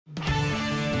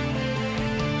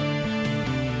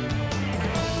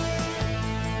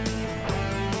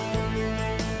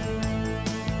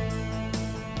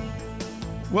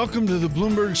Welcome to the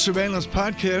Bloomberg Surveillance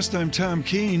Podcast. I'm Tom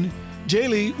Keene.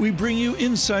 Daily, we bring you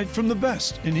insight from the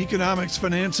best in economics,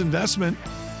 finance, investment,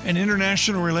 and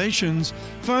international relations.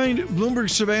 Find Bloomberg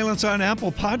Surveillance on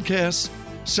Apple Podcasts,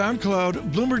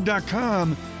 SoundCloud,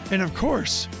 Bloomberg.com, and of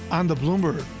course, on the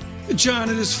Bloomberg. John,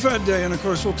 it is Fed Day, and of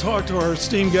course, we'll talk to our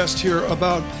esteemed guest here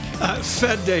about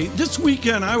Fed Day. This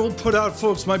weekend, I will put out,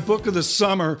 folks, my book of the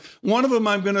summer. One of them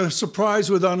I'm going to surprise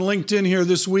with on LinkedIn here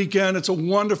this weekend. It's a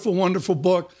wonderful, wonderful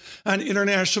book on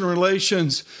international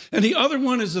relations. And the other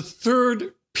one is The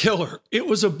Third Pillar. It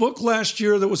was a book last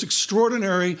year that was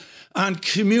extraordinary on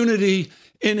community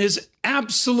and is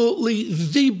absolutely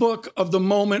the book of the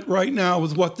moment right now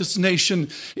with what this nation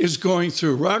is going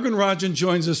through. Raghuram Rajan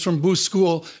joins us from Booth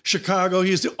School, Chicago.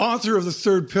 He is the author of The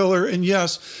Third Pillar and,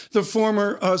 yes, the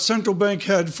former central bank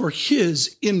head for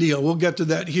his India. We'll get to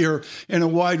that here in a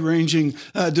wide-ranging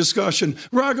discussion.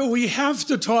 Raghu, we have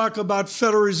to talk about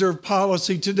Federal Reserve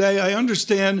policy today. I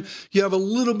understand you have a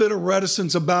little bit of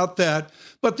reticence about that,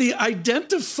 but the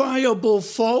identifiable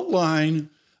fault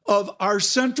line of our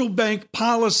central bank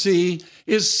policy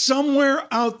is somewhere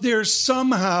out there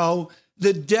somehow.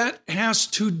 The debt has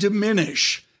to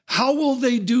diminish. How will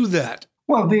they do that?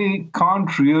 Well, they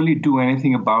can't really do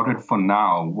anything about it for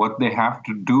now. What they have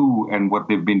to do, and what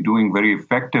they've been doing very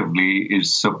effectively,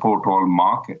 is support all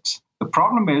markets. The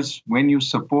problem is when you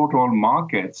support all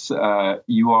markets,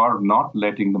 you are not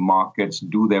letting the markets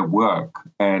do their work.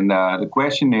 And the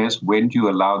question is, when do you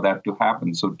allow that to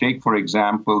happen? So take, for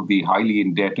example, the highly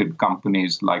indebted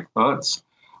companies like Hertz,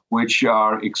 which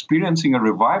are experiencing a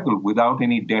revival without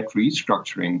any debt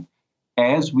restructuring.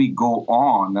 As we go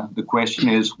on, the question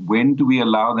is, when do we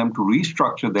allow them to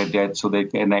restructure their debt so they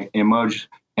can emerge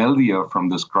healthier from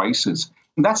this crisis?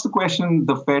 And that's the question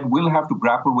the Fed will have to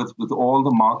grapple with all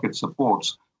the market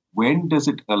supports. When does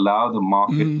it allow the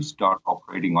market to start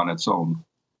operating on its own?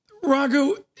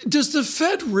 Raghu, does the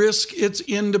Fed risk its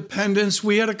independence?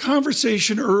 We had a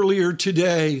conversation earlier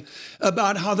today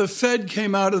about how the Fed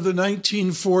came out of the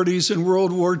 1940s and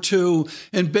World War II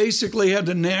and basically had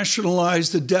to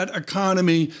nationalize the debt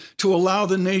economy to allow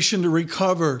the nation to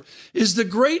recover. Is the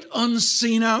great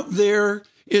unseen out there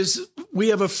is we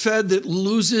have a Fed that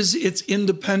loses its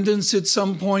independence at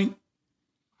some point?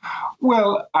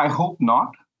 Well, I hope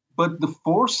not. But the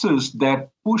forces that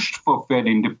pushed for Fed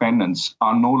independence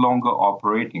are no longer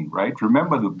operating, right?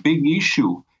 Remember, the big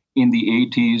issue in the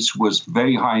 80s was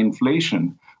very high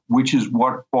inflation, which is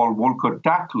what Paul Volcker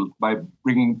tackled by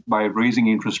raising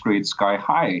interest rates sky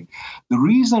high. The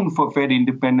reason for Fed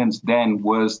independence then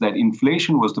was that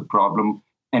inflation was the problem,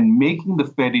 and making the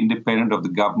Fed independent of the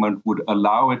government would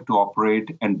allow it to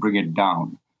operate and bring it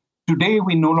down. Today,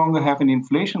 we no longer have an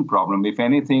inflation problem. If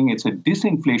anything, it's a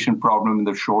disinflation problem in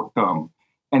the short term.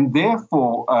 And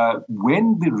therefore,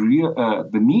 when the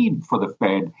need for the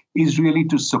Fed is really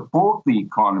to support the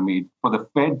economy, for the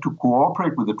Fed to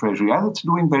cooperate with the Treasury, as it's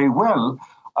doing very well,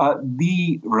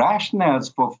 the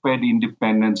rationales for Fed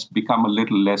independence become a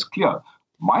little less clear.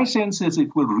 My sense is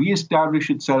it will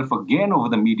reestablish itself again over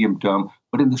the medium term,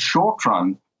 but in the short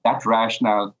run, that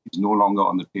rationale is no longer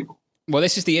on the table. Well,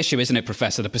 this is the issue, isn't it,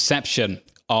 Professor? The perception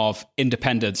of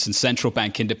independence and central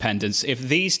bank independence. If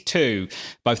these two,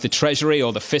 both the Treasury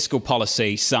or the fiscal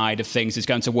policy side of things, is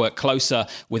going to work closer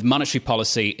with monetary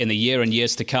policy in the year and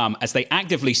years to come, as they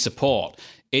actively support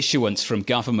issuance from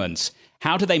governments,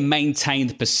 how do they maintain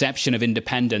the perception of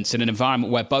independence in an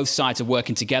environment where both sides are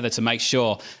working together to make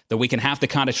sure that we can have the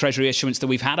kind of Treasury issuance that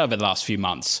we've had over the last few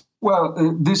months?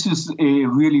 Well, this is a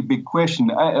really big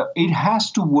question. It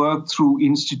has to work through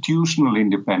institutional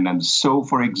independence. So,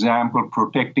 for example,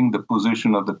 protecting the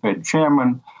position of the Fed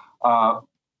chairman,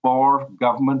 for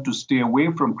government to stay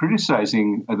away from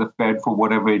criticizing the Fed for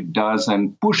whatever it does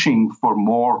and pushing for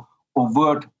more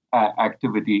overt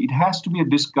activity. It has to be a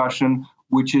discussion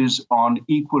which is on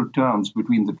equal terms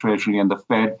between the Treasury and the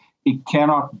Fed. It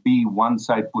cannot be one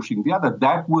side pushing the other.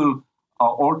 That will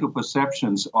alter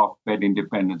perceptions of Fed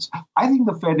independence. I think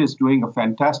the Fed is doing a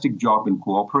fantastic job in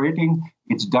cooperating.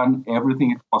 It's done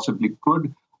everything it possibly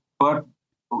could, but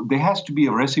there has to be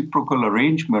a reciprocal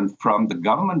arrangement from the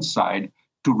government side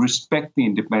to respect the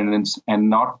independence and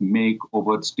not make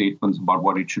overt statements about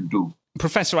what it should do.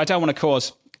 Professor, I don't want to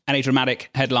cause any dramatic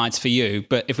headlines for you,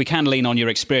 but if we can lean on your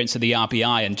experience at the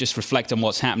RBI and just reflect on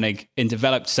what's happening in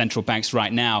developed central banks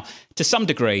right now, to some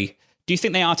degree, do you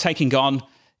think they are taking on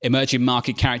emerging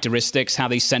market characteristics, how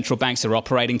these central banks are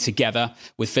operating together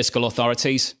with fiscal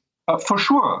authorities? For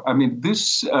sure. I mean,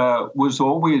 this was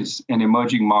always an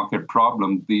emerging market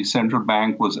problem. The central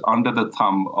bank was under the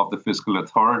thumb of the fiscal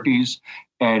authorities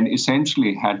and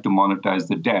essentially had to monetize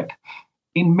the debt.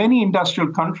 In many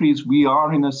industrial countries, we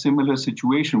are in a similar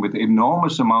situation with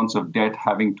enormous amounts of debt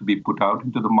having to be put out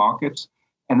into the markets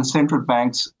and the central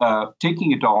banks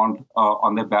taking it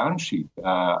on their balance sheet.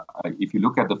 If you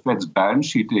look at the Fed's balance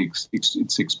sheet,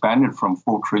 it's expanded from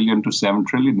 4 trillion to 7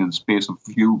 trillion in the space of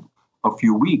a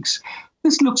few weeks.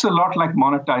 This looks a lot like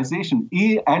monetization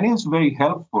and is very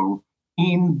helpful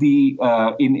in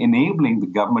enabling the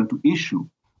government to issue.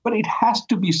 But it has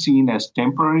to be seen as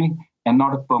temporary and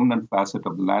not a permanent facet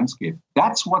of the landscape.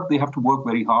 That's what they have to work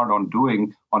very hard on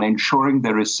doing, on ensuring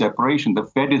there is separation. The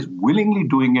Fed is willingly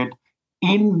doing it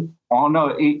in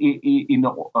order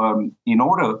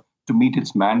to meet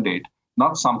its mandate,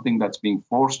 not something that's being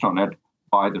forced on it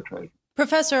by the Treasury.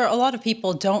 Professor, a lot of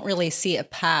people don't really see a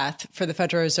path for the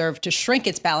Federal Reserve to shrink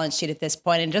its balance sheet at this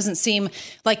point. And it doesn't seem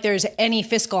like there's any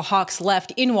fiscal hawks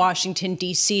left in Washington,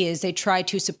 D.C. as they try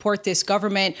to support this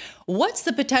government. What's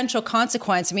the potential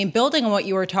consequence? I mean, building on what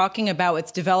you were talking about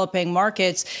with developing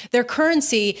markets, their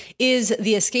currency is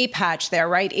the escape hatch there,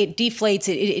 right? It deflates,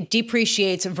 it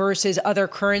depreciates versus other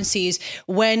currencies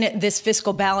when this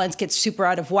fiscal balance gets super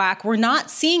out of whack. We're not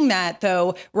seeing that,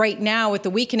 though, right now with the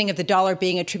weakening of the dollar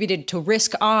being attributed to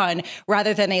risk on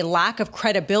rather than a lack of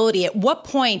credibility. At what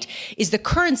point is the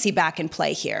currency back in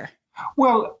play here?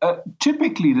 Well,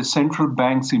 typically the central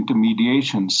bank's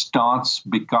intermediation starts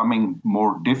becoming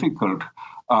more difficult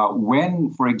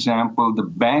when, for example, the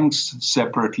banks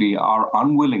separately are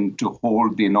unwilling to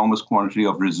hold the enormous quantity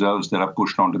of reserves that are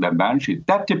pushed onto their balance sheet.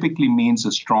 That typically means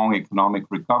a strong economic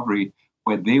recovery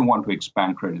where they want to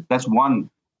expand credit. That's one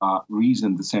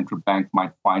reason the central bank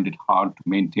might find it hard to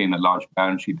maintain a large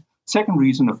balance sheet. Second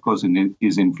reason, of course,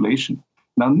 is inflation.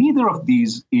 Now, neither of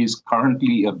these is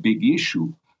currently a big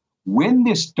issue. When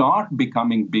they start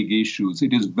becoming big issues,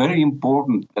 it is very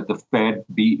important that the Fed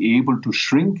be able to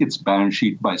shrink its balance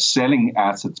sheet by selling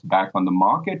assets back on the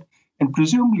market. And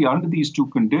presumably under these two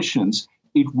conditions,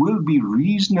 it will be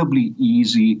reasonably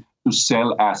easy to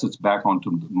sell assets back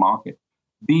onto the market.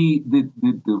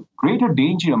 The greater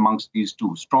danger amongst these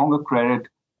two, stronger credit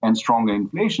and stronger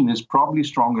inflation, is probably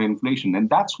stronger inflation. And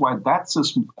that's why that's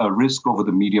a risk over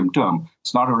the medium term.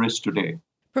 It's not a risk today.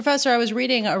 Professor, I was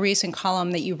reading a recent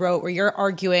column that you wrote where you're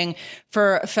arguing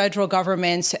for federal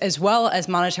governments as well as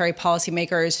monetary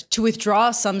policymakers to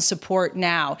withdraw some support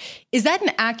now. Is that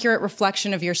an accurate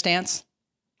reflection of your stance?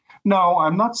 No,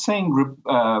 I'm not saying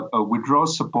withdraw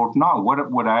support now.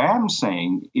 What I am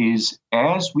saying is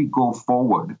as we go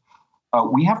forward,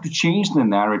 we have to change the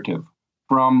narrative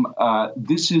from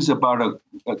this is about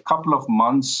a couple of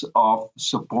months of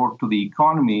support to the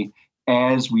economy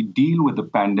as we deal with the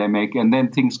pandemic and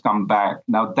then things come back.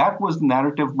 Now, that was the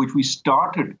narrative which we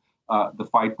started the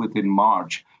fight with in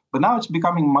March. But now it's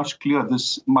becoming much clearer.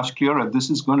 This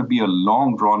is going to be a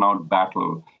long, drawn-out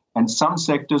battle. And some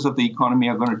sectors of the economy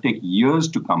are going to take years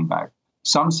to come back.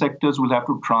 Some sectors will have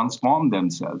to transform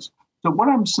themselves. So what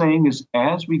I'm saying is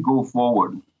as we go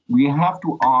forward, we have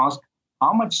to ask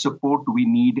how much support do we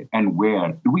need and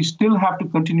where? Do we still have to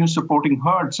continue supporting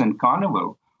Hertz and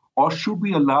Carnival? Or should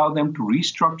we allow them to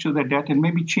restructure their debt and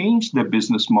maybe change their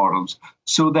business models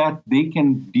so that they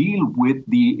can deal with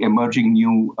the emerging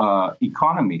new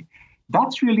economy?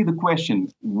 That's really the question.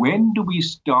 When do we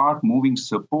start moving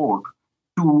support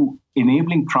to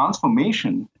enabling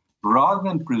transformation rather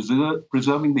than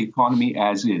preserving the economy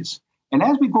as is? And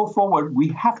as we go forward, we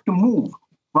have to move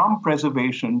from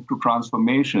preservation to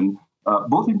transformation,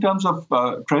 both in terms of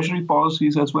Treasury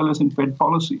policies as well as in Fed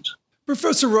policies.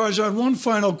 Professor Rajan, one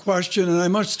final question, and I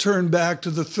must turn back to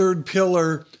the third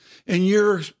pillar and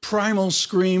your primal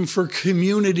scream for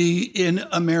community in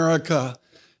America.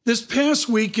 This past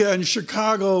weekend,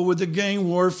 Chicago with the gang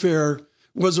warfare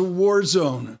was a war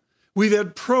zone. We've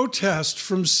had protests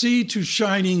from sea to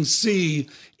shining sea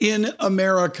in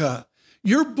America.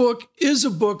 Your book is a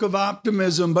book of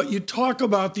optimism, but you talk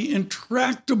about the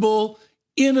intractable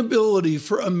inability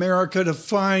for America to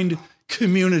find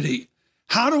community.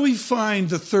 How do we find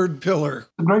the third pillar?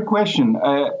 A great question.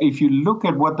 If you look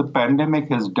at what the pandemic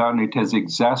has done, it has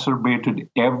exacerbated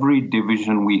every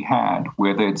division we had,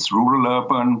 whether it's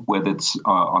rural-urban, whether it's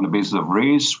on the basis of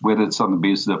race, whether it's on the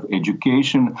basis of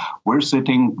education. We're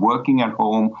sitting, working at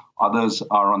home. Others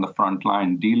are on the front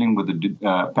line dealing with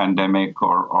the pandemic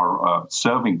or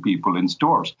serving people in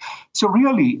stores. So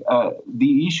really,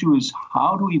 the issue is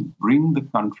how do we bring the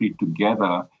country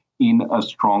together in a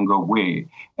stronger way?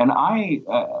 And I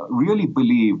really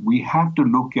believe we have to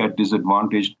look at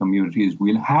disadvantaged communities.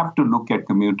 We'll have to look at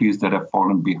communities that have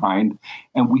fallen behind,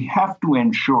 and we have to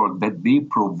ensure that they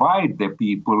provide their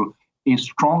people a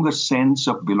stronger sense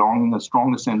of belonging, a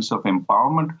stronger sense of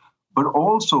empowerment, but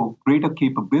also greater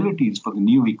capabilities for the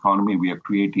new economy we are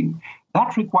creating.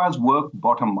 That requires work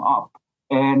bottom up.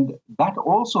 And that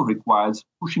also requires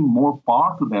pushing more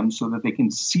power to them so that they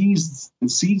can seize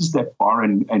that power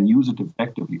and use it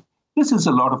effectively. This is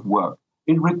a lot of work.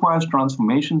 It requires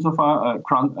transformation of our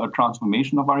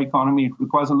economy. It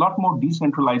requires a lot more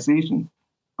decentralization.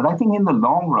 But I think in the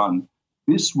long run,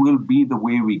 this will be the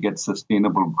way we get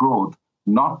sustainable growth,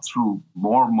 not through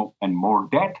more and more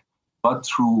debt, but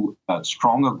through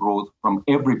stronger growth from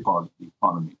every part of the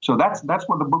economy. So that's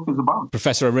what the book is about.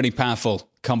 Professor, a really powerful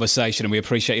conversation, and we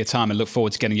appreciate your time and look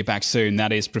forward to getting you back soon.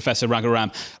 That is Professor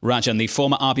Raghuram Rajan, the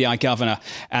former RBI governor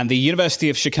and the University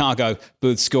of Chicago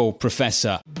Booth School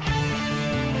professor.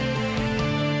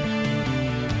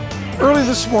 Early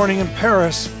this morning in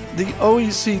Paris, the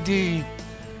OECD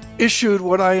issued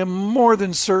what I am more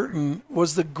than certain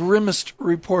was the grimmest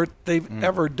report they've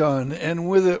ever done, and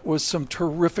with it was some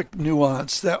terrific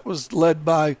nuance. That was led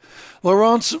by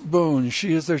Laurence Boone.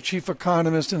 She is their chief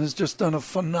economist and has just done a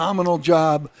phenomenal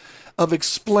job of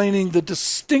explaining the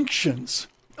distinctions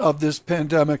of this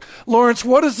pandemic. Laurence,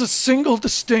 what is the single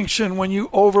distinction when you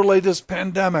overlay this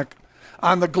pandemic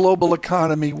on the global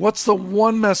economy? What's the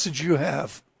one message you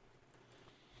have?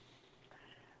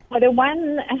 Well, the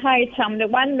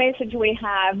one message we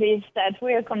have is that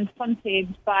we are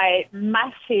confronted by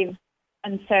massive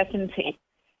uncertainty.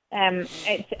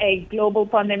 It's a global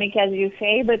pandemic, as you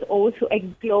say, but also a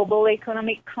global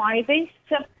economic crisis,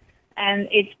 and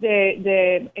it's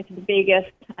the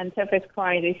biggest and toughest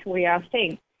crisis we are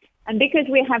seeing. And because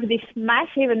we have this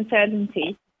massive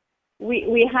uncertainty,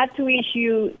 we had to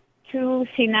issue two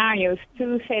scenarios,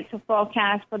 two sets of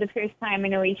forecasts for the first time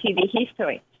in OECD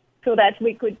history, so that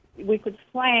we could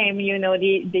frame,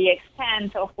 the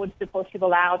extent of what's the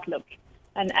possible outlook.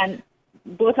 And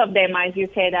both of them, as you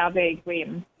said, are very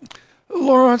grim.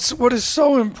 Laurence, what is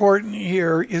so important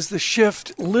here is the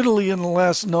shift, literally in the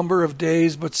last number of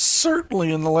days, but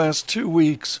certainly in the last 2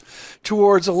 weeks,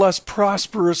 towards a less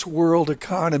prosperous world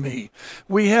economy.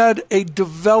 We had a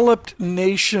developed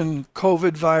nation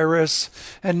COVID virus,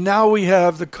 and now we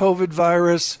have the COVID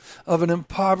virus of an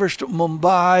impoverished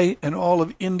Mumbai and all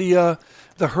of India,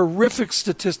 the horrific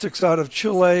statistics out of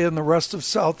Chile and the rest of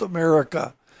South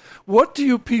America. What do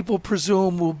you people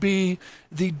presume will be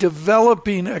the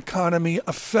developing economy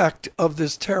effect of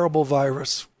this terrible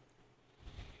virus?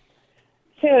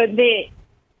 So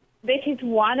this is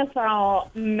one of our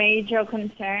major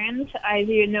concerns. As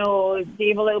you know,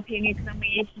 developing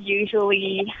economies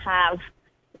usually have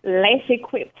less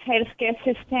equipped healthcare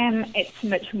system. It's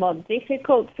much more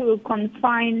difficult to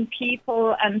confine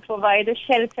people and provide a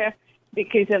shelter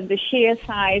because of the sheer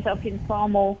size of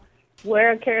informal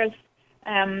workers.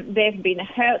 They've been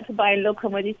hurt by low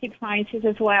commodity prices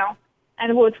as well.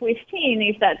 And what we've seen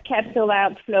is that capital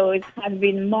outflows have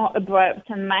been more abrupt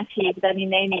and massive than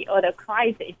in any other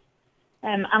crisis.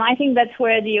 And I think that's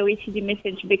where the OECD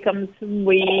message becomes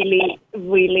really,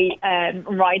 really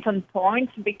right on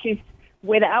point, because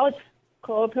without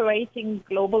cooperating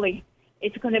globally,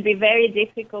 it's going to be very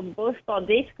difficult both for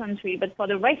this country, but for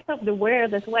the rest of the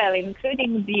world as well,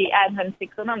 including the advanced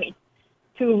economies,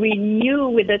 to renew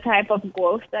with the type of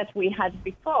growth that we had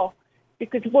before.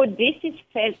 Because what this is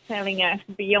telling us,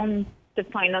 beyond the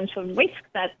financial risk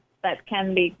that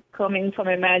can be coming from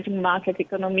emerging market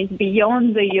economies,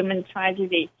 beyond the human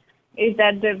tragedy, is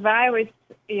that the virus,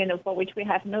 for which we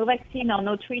have no vaccine or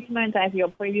no treatment, as your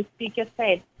previous speaker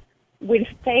said, will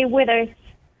stay with us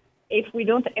if we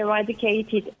don't eradicate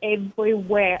it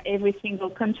everywhere, every single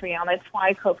country. And that's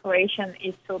why cooperation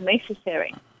is so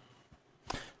necessary.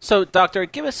 So, Doctor,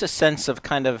 give us a sense of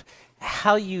kind of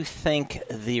how you think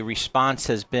the response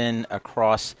has been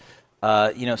across,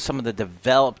 some of the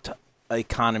developed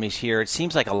economies here. It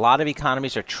seems like a lot of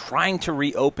economies are trying to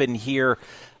reopen here.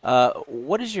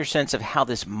 What is your sense of how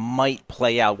this might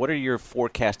play out? What are your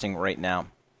forecasting right now?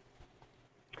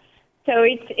 So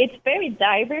it's very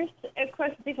diverse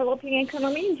across developing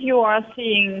economies. You are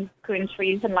seeing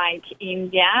countries like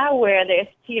India, where there's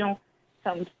still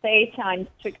some states are in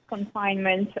strict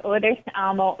confinement, others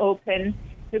are more open.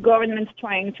 The government's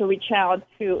trying to reach out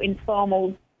to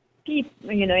informal people,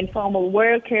 informal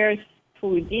workers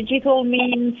through digital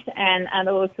means and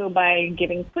also by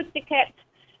giving food tickets.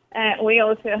 We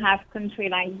also have countries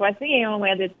like Brazil,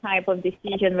 where the type of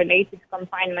decision related to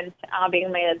confinement are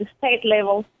being made at the state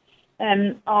level.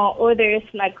 Or others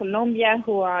like Colombia,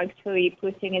 who are actually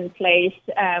putting in place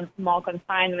more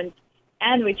confinement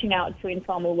and reaching out to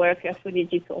informal workers through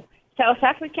digital. South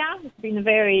Africa has been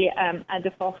very at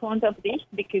the forefront of this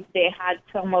because they had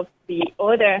some of the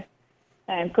other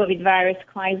COVID virus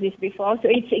crises before. So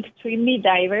it's extremely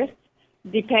diverse.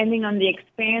 depending on the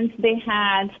experience they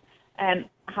had,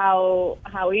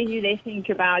 how easy they think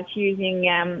about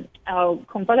using, how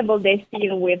comfortable they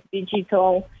feel with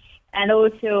digital, and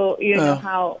also,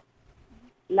 how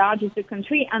large is the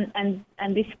country and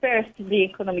dispersed the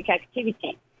economic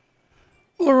activity.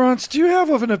 Laurence, do you have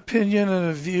an opinion and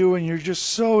a view, and you're just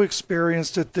so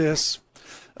experienced at this,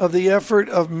 of the effort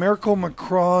of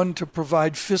Merkel-Macron to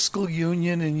provide fiscal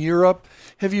union in Europe?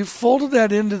 Have you folded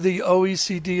that into the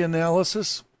OECD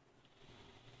analysis?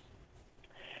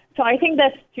 So I think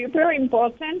that's super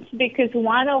important, because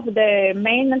one of the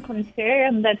main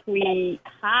concerns that we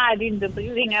had in the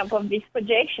building up of these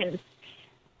projections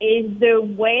is the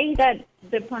way that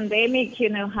the pandemic,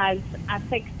 has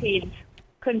affected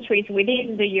countries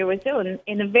within the Eurozone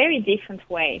in a very different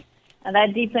way. And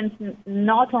that depends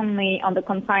not only on the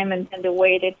confinement and the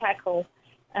way they tackle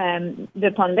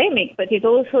the pandemic, but it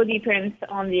also depends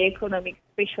on the economic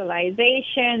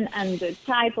specialization and the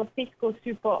type of fiscal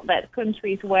support that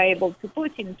countries were able to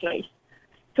put in place.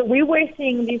 So we were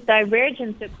seeing this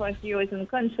divergence across Eurozone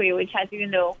countries, which, as you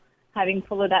know, having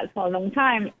followed that for a long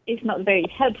time, is not very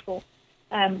helpful.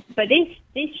 But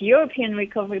this European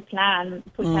recovery plan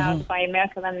put out by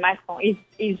Merkel and Macron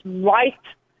is right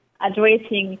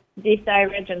addressing this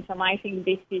divergence, and I think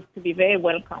this is to be very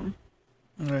welcome.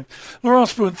 All right.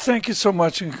 Laurence Boone, thank you so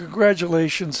much, and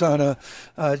congratulations on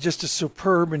just a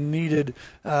superb and needed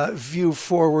view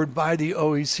forward by the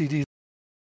OECD.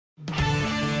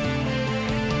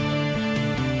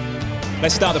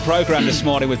 Let's start the program this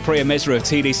morning with Priya Misra of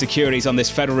TD Securities on this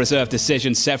Federal Reserve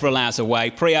decision several hours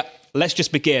away. Priya, let's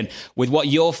just begin with what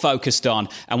you're focused on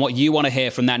and what you want to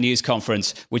hear from that news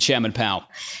conference with Chairman Powell.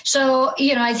 So,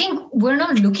 I think we're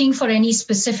not looking for any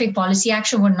specific policy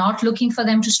action. We're not looking for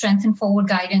them to strengthen forward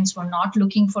guidance. We're not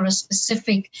looking for a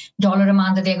specific dollar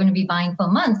amount that they're going to be buying per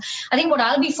month. I think what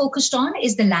I'll be focused on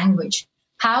is the language.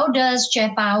 How does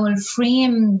Chair Powell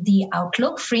frame the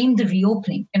outlook, frame the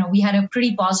reopening? We had a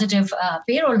pretty positive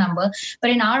payroll number, but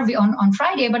in our view, on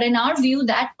Friday, but in our view,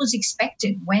 that was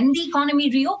expected. When the economy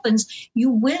reopens,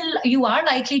 you are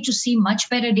likely to see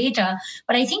much better data.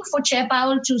 But I think for Chair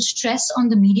Powell to stress on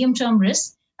the medium-term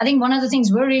risk, I think one of the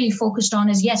things we're really focused on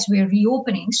is, yes, we're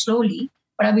reopening slowly,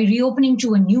 but are we reopening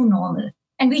to a new normal?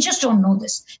 And we just don't know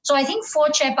this. So I think for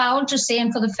Chair Powell to say,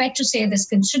 and for the Fed to say, there's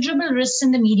considerable risks in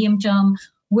the medium term,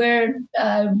 we're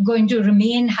going to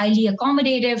remain highly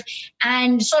accommodative,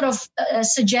 and sort of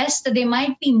suggest that there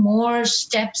might be more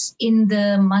steps in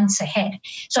the months ahead.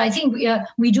 So I think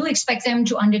we do expect them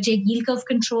to undertake yield curve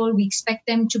control. We expect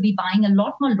them to be buying a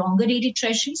lot more longer dated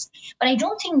treasuries. But I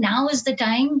don't think now is the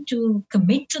time to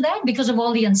commit to that because of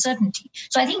all the uncertainty.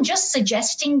 So I think just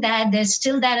suggesting that there's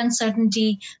still that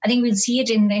uncertainty, I think we'll see it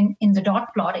in the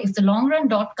dot plot. If the long run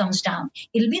dot comes down,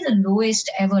 it'll be the lowest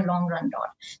ever long run dot.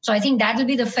 So I think that will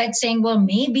be the Fed saying, well,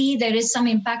 maybe there is some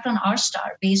impact on R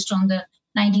star based on the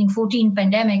 1914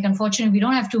 pandemic. Unfortunately, we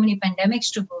don't have too many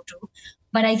pandemics to go to.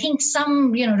 But I think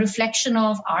some, reflection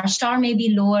of R star may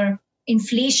be lower.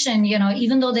 Inflation,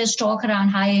 even though there's talk around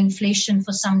high inflation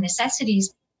for some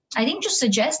necessities, I think to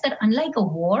suggest that unlike a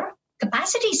war,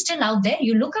 capacity is still out there.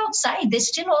 You look outside, there's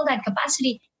still all that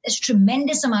capacity. There's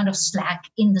tremendous amount of slack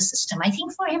in the system. I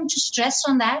think for him to stress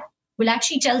on that will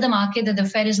actually tell the market that the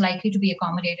Fed is likely to be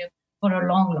accommodative for a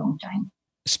long, long time.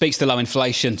 Speaks to low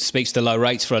inflation, speaks to low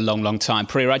rates for a long, long time.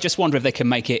 Priya, I just wonder if they can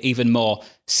make it even more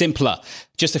simpler.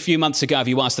 Just a few months ago, if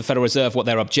you asked the Federal Reserve what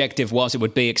their objective was, it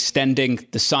would be extending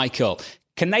the cycle.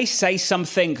 Can they say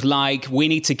something like, we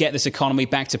need to get this economy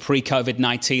back to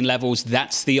pre-COVID-19 levels?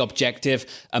 That's the objective,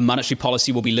 and monetary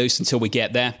policy will be loose until we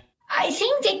get there? I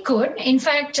think they could. In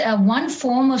fact, one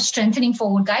form of strengthening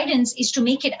forward guidance is to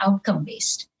make it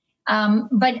outcome-based.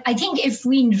 But I think if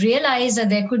we realize that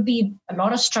there could be a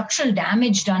lot of structural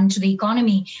damage done to the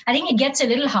economy, I think it gets a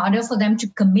little harder for them to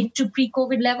commit to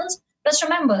pre-COVID levels. Plus,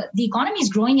 remember, the economy is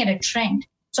growing at a trend.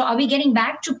 So are we getting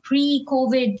back to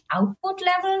pre-COVID output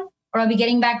level, or are we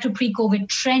getting back to pre-COVID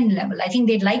trend level? I think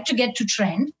they'd like to get to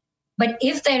trend. But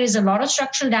if there is a lot of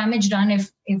structural damage done,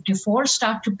 if defaults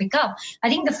start to pick up, I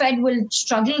think the Fed will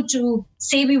struggle to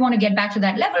say we want to get back to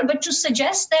that level, but to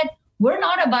suggest that we're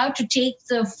not about to take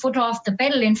the foot off the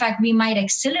pedal. In fact, we might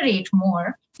accelerate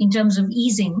more in terms of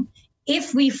easing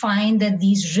if we find that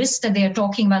these risks that they're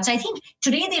talking about. So I think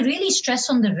today they really stress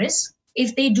on the risk.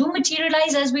 If they do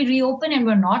materialize as we reopen and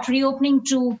we're not reopening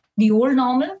to the old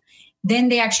normal, then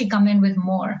they actually come in with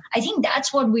more. I think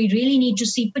that's what we really need to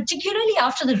see, particularly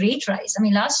after the rate rise. I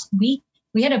mean, last week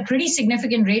we had a pretty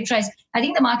significant rate rise. I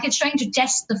think the market's trying to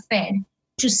test the Fed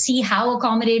to see how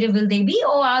accommodative will they be,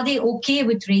 or are they okay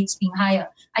with rates being higher?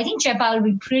 I think Chair Powell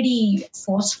will be pretty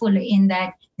forceful in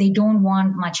that they don't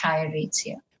want much higher rates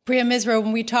here. Priya Misra,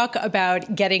 when we talk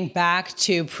about getting back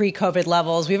to pre-COVID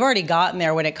levels, we've already gotten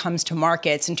there when it comes to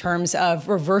markets in terms of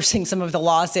reversing some of the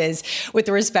losses with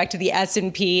respect to the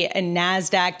S&P and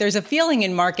NASDAQ. There's a feeling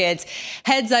in markets,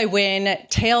 heads I win,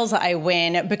 tails I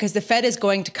win, because the Fed is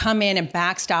going to come in and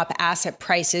backstop asset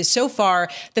prices. So far,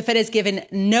 the Fed has given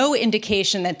no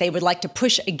indication that they would like to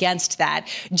push against that.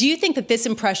 Do you think that this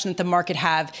impression that the market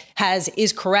has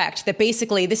is correct, that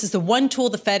basically this is the one tool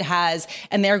the Fed has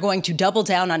and they're going to double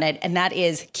down on it, and that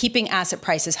is keeping asset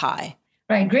prices high?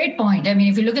 Right. Great point. I mean,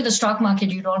 if you look at the stock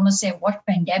market, you'd almost say, what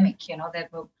pandemic,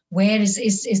 where is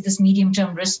this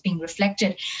medium-term risk being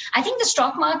reflected? I think the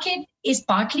stock market is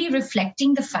partly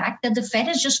reflecting the fact that the Fed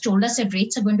has just told us that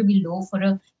rates are going to be low for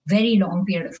a very long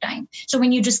period of time. So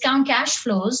when you discount cash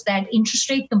flows, that interest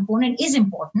rate component is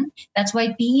important. That's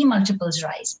why PE multiples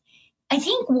rise. I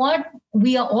think what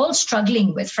we are all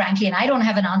struggling with, frankly, and I don't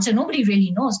have an answer, nobody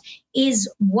really knows,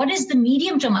 is what is the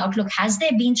medium-term outlook? Has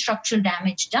there been structural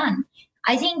damage done?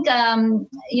 I think,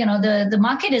 the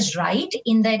market is right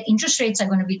in that interest rates are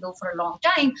going to be low for a long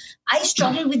time. I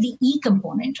struggle with the E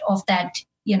component of that,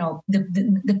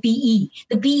 the PE.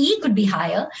 The PE could be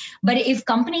higher, but if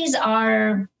companies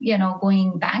are,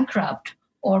 going bankrupt,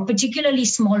 or particularly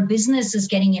small businesses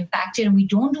getting impacted, and we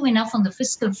don't do enough on the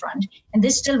fiscal front. And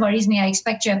this still worries me. I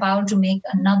expect Chair Powell to make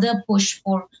another push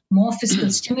for more fiscal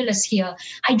stimulus here.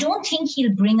 I don't think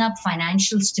he'll bring up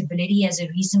financial stability as a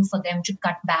reason for them to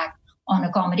cut back on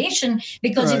accommodation,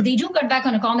 because if they do cut back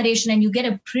on accommodation and you get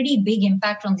a pretty big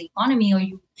impact on the economy, or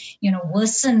you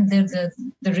worsen the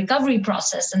recovery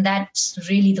process, and that's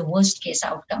really the worst case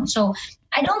outcome. So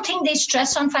I don't think they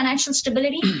stress on financial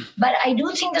stability, but I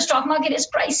do think the stock market is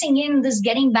pricing in this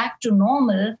getting back to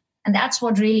normal, and that's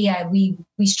what really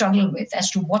we struggle with as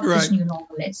to what this new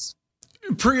normal is.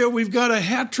 Priya, we've got a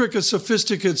hat trick of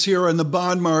sophisticates here in the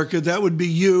bond market. That would be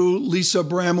you, Lisa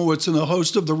Abramowitz, and the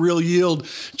host of The Real Yield,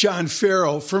 John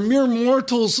Farrow. For mere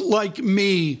mortals like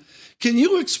me, can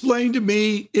you explain to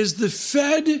me, is the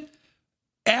Fed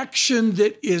action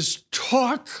that is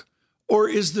talk, or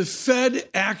is the Fed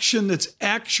action that's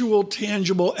actual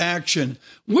tangible action?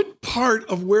 What part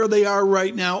of where they are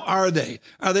right now are they?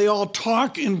 Are they all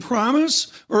talk and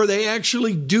promise, or are they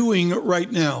actually doing it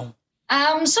right now?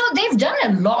 So they've done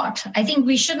a lot. I think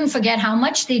we shouldn't forget how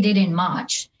much they did in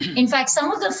March. In fact,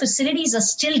 some of the facilities are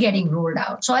still getting rolled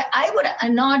out. So I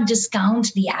would not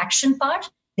discount the action part.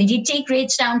 They did take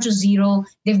rates down to zero.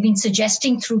 They've been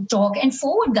suggesting through talk, and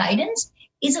forward guidance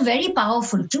is a very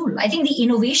powerful tool. I think the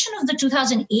innovation of the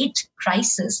 2008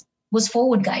 crisis was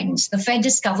forward guidance. The Fed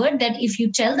discovered that if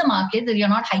you tell the market that you're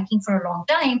not hiking for a long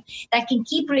time, that can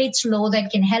keep rates low,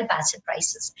 that can help asset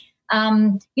prices.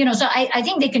 So I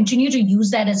think they continue to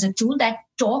use that as a tool. That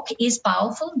talk is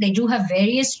powerful. They do have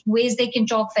various ways they can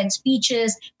talk: Fed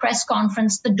speeches, press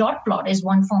conference. The dot plot is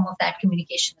one form of that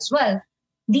communication as well.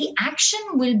 The action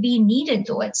will be needed,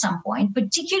 though, at some point,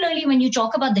 particularly when you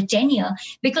talk about the 10-year,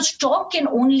 because talk can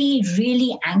only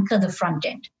really anchor the front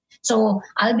end. So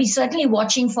I'll be certainly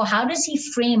watching for how does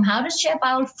Chair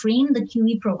Powell frame the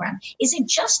QE program? Is it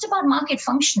just about market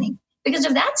functioning? Because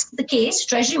if that's the case,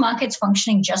 Treasury market's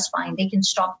functioning just fine. They can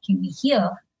stop QE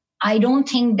here. I don't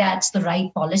think that's the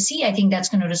right policy. I think that's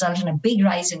going to result in a big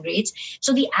rise in rates.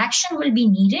 So the action will be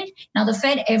needed. Now, the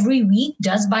Fed every week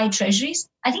does buy treasuries.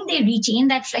 I think they retain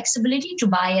that flexibility to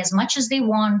buy as much as they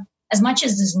want, as much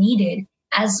as is needed,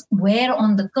 as where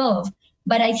on the curve.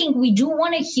 But I think we do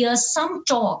want to hear some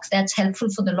talk that's helpful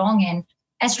for the long end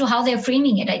as to how they're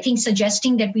framing it. I think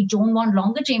suggesting that we don't want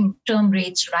longer term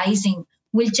rates rising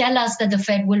will tell us that the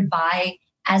Fed will buy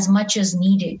as much as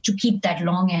needed to keep that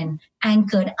long end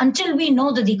anchored until we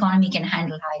know that the economy can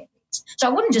handle higher rates. So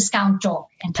I wouldn't discount talk.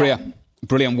 Priya,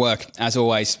 brilliant work, as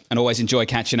always, and always enjoy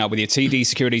catching up with you. TD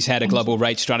Securities Head of Global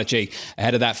Rate Strategy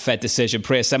ahead of that Fed decision.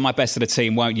 Priya, send my best to the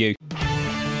team, won't you?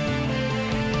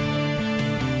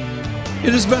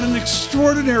 It has been an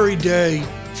extraordinary day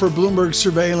for Bloomberg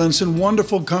Surveillance, and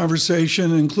wonderful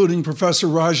conversation, including Professor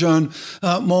Rajan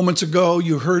moments ago.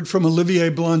 You heard from Olivier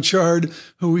Blanchard,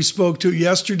 who we spoke to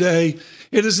yesterday.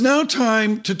 It is now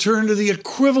time to turn to the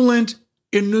equivalent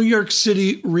in New York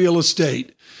City real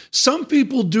estate. Some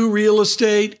people do real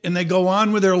estate and they go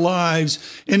on with their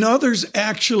lives, and others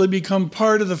actually become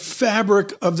part of the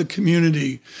fabric of the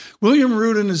community. William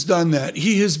Rudin has done that.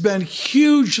 He has been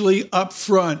hugely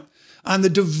upfront on the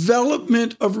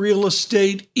development of real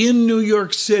estate in New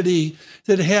York City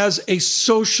that has a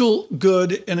social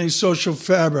good and a social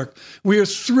fabric. We are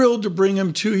thrilled to bring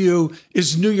him to you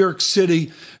as New York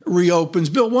City reopens.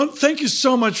 Bill, thank you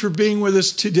so much for being with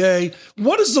us today.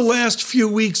 What has the last few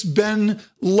weeks been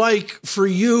like for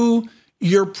you,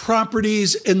 your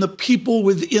properties, and the people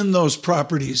within those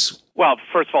properties? Well,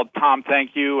 first of all, Tom,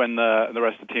 thank you and the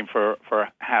rest of the team for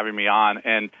having me on.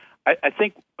 And I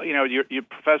think, your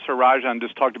Professor Rajan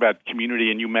just talked about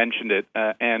community, and you mentioned it.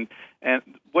 And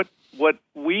what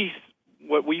we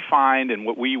find and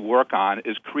what we work on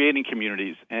is creating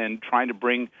communities and trying to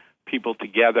bring people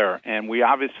together. And we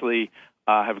obviously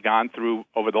have gone through,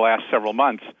 over the last several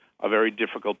months, a very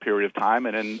difficult period of time.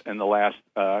 And in the last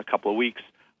couple of weeks,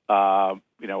 there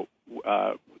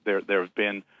have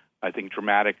been, I think,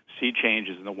 dramatic sea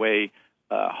changes in the way,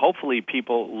 hopefully,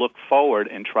 people look forward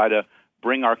and try to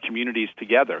bring our communities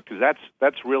together, because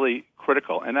that's really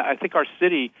critical. And I think our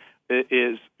city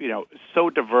is, so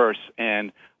diverse,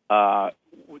 and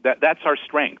that's our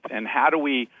strength. And how do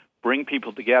we bring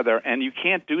people together? And you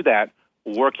can't do that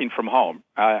working from home.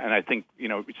 And I think,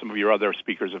 some of your other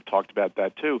speakers have talked about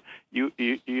that too. You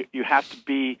have to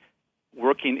be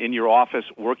working in your office,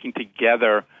 working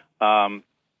together. I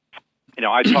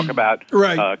talk about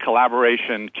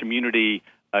collaboration, community,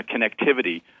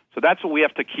 connectivity. So that's what we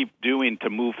have to keep doing to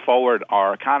move forward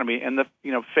our economy. And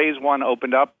phase one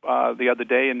opened up the other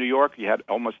day in New York. You had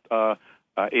almost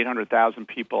 800,000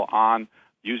 people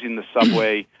using the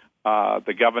subway.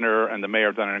 The governor and the mayor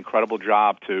have done an incredible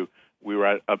job. We were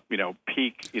at a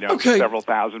peak, several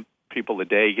thousand people a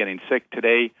day getting sick.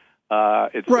 Today,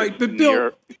 it's right. But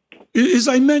Bill, as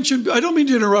I mentioned, I don't mean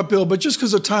to interrupt, Bill, but just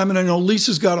because of time, and I know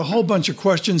Lisa's got a whole bunch of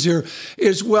questions here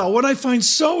as well. What I find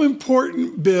so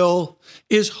important, Bill,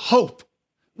 is hope.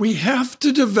 We have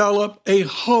to develop a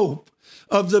hope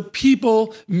of the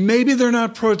people. Maybe they're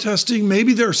not protesting,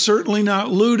 maybe they're certainly not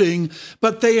looting,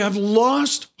 but they have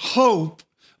lost hope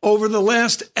over the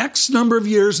last X number of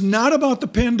years, not about the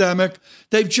pandemic.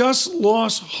 They've just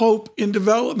lost hope in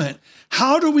development.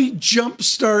 How do we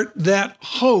jumpstart that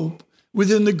hope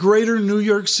within the greater New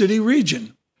York City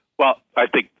region? Well, I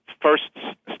think first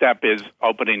step is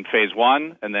opening phase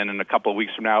one, and then in a couple of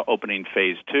weeks from now, opening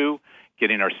phase two,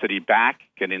 getting our city back,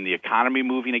 getting the economy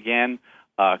moving again,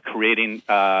 creating,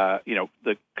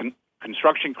 the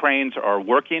construction cranes are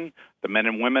working. The men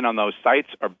and women on those sites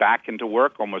are back into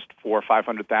work, almost 400,000 or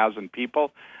 500,000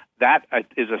 people. That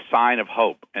is a sign of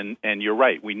hope. And you're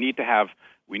right. We need to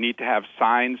have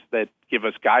signs that give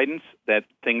us guidance that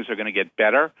things are going to get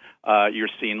better. You're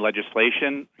seeing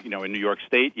legislation, in New York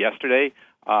State yesterday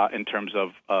in terms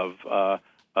of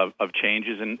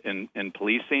changes in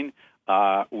policing.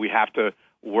 We have to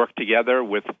work together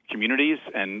with communities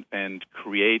and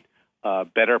create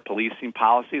better policing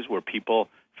policies where people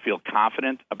feel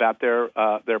confident about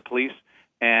their police,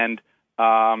 and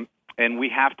we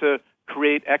have to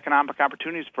create economic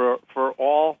opportunities for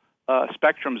all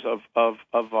spectrums of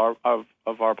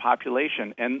our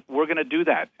population, and we're going to do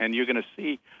that. And you're going to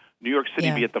see New York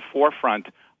City be at the forefront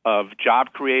of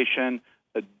job creation,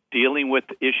 dealing with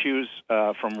issues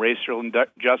from racial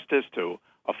injustice to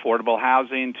affordable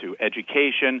housing to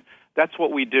education. That's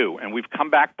what we do, and we've come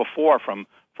back before from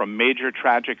major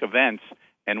tragic events,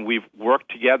 and we've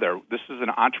worked together. This is an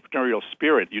entrepreneurial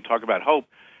spirit. You talk about hope.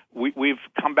 We've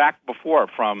come back before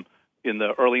from in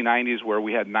the early 90s where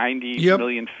we had 90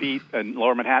 million feet in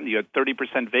Lower Manhattan. You had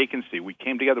 30% vacancy. We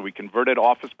came together. We converted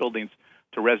office buildings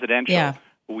to residential. Yeah.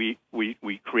 We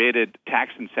created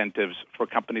tax incentives for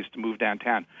companies to move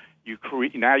downtown.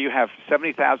 Now you have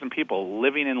 70,000 people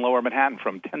living in Lower Manhattan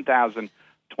from 10,000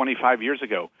 25 years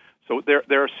ago. So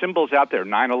there are symbols out there.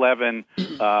 9/11,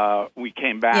 we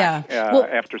came back.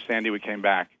 After Sandy, we came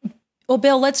back. Well,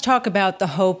 Bill, let's talk about the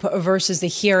hope versus the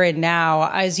here and now.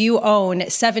 As you own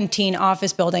 17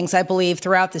 office buildings, I believe,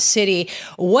 throughout the city,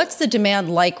 what's the demand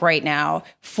like right now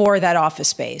for that office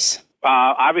space?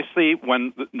 Obviously,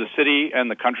 when the city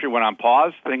and the country went on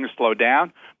pause, things slowed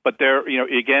down. But there,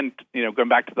 going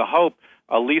back to the hope,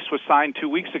 a lease was signed 2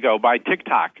 weeks ago by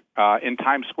TikTok in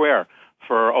Times Square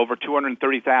for over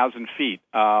 230,000 feet.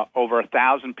 Over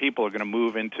 1,000 people are going to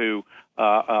move into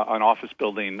an office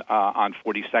building on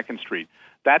 42nd Street.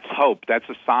 That's hope. That's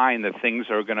a sign that things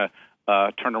are going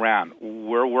to turn around.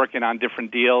 We're working on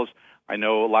different deals. I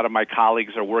know a lot of my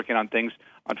colleagues are working on things.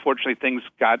 Unfortunately, things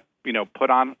got put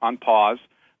on pause.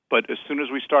 But as soon as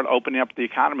we start opening up the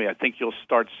economy, I think you'll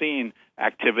start seeing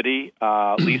activity,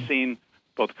 leasing,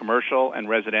 both commercial and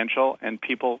residential, and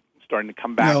people starting to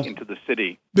come back into the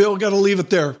city. Bill, got to leave it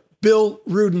there. Bill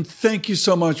Rudin, thank you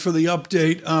so much for the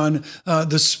update on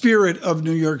the spirit of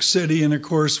New York City, and of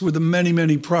course, with the many,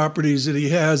 many properties that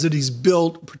he's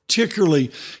built,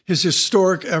 particularly his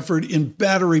historic effort in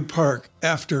Battery Park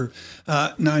after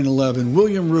 9/11.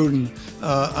 William Rudin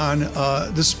on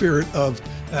the spirit of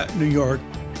New York.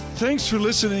 Thanks for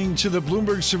listening to the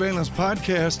Bloomberg Surveillance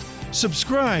Podcast.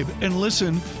 Subscribe and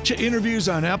listen to interviews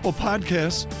on Apple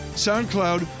Podcasts,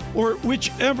 SoundCloud, or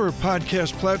whichever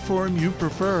podcast platform you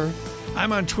prefer.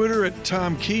 I'm on Twitter at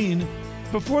Tom Keene.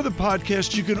 Before the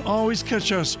podcast, you can always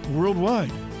catch us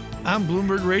worldwide on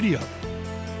Bloomberg Radio.